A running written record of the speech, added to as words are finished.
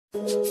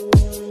Perfect.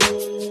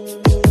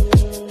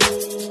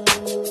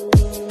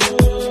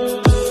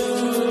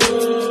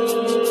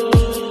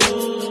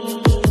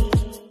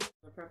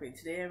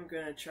 Today I'm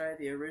going to try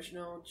the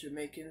original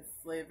Jamaican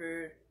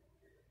flavored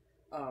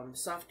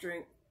soft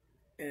drink,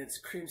 and it's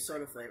cream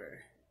soda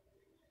flavor.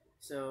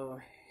 So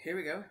here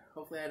we go.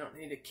 Hopefully I don't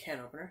need a can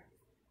opener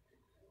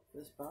for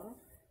this bottle.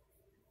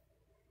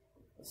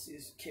 Let's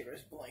use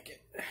K-Bear's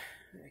blanket. I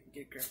can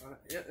get a grip on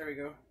it. Yep, there we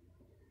go.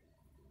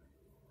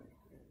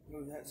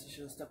 Move that so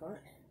she doesn't step on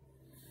it.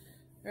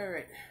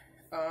 Alright.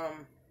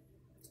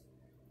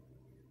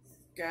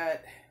 Got,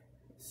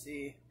 let's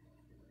see,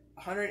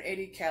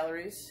 180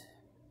 calories,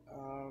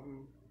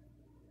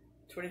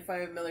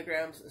 25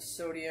 milligrams of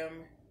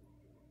sodium,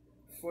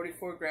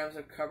 44 grams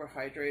of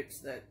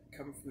carbohydrates that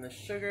come from the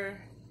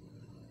sugar,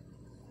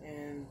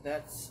 and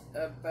that's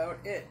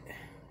about it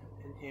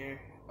in here.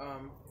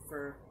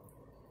 For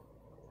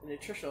the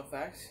nutritional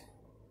facts,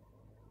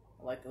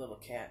 I like the little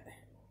cat.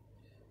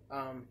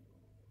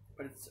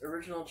 But it's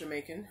original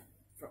Jamaican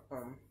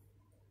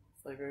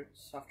flavored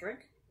soft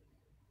drink.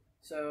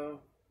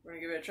 So we're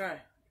gonna give it a try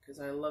because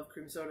I love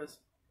cream sodas.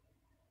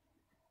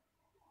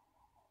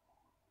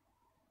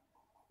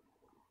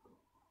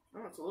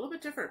 Oh, it's a little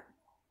bit different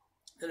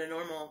than a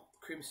normal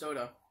cream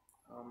soda,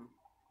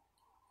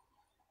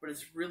 but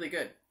it's really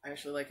good. I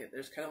actually like it.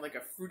 There's kind of like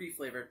a fruity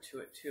flavor to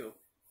it too,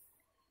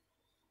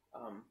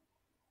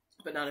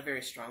 but not a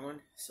very strong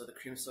one. So the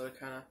cream soda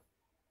kind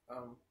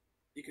of,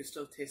 you can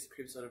still taste the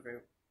cream soda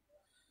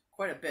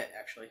quite a bit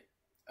actually,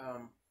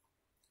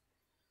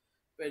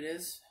 but it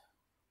is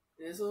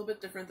a little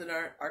bit different than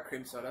our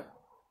cream soda,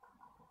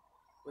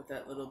 with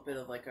that little bit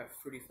of like a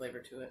fruity flavor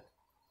to it.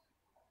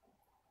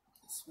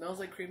 It smells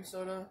like cream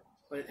soda,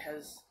 but it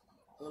has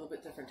a little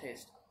bit different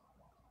taste.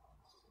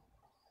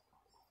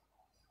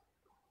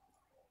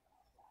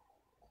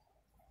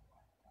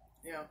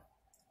 Yeah,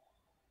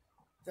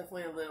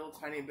 definitely a little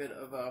tiny bit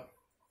of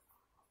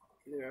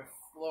either a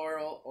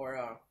floral or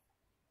a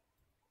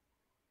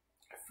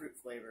fruit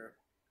flavor.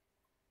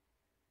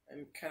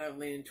 I'm kind of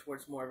leaning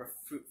towards more of a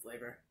fruit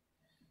flavor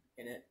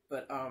in it,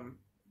 but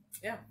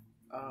yeah,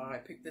 I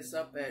picked this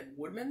up at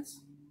Woodman's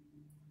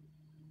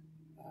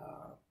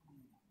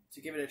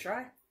to give it a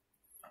try.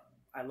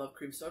 I love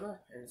cream soda,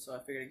 and so I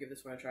figured I'd give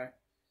this one a try.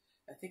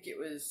 I think it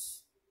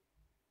was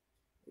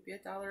maybe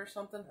 $1 or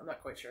something. I'm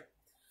not quite sure,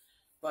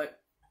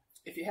 but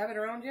if you have it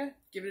around you,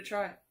 give it a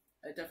try.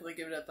 I definitely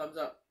give it a thumbs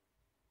up.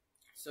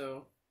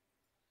 So,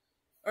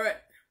 all right.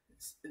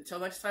 Until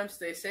next time,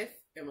 stay safe,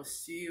 and we'll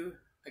see you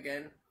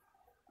again.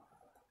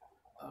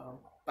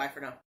 Bye for now.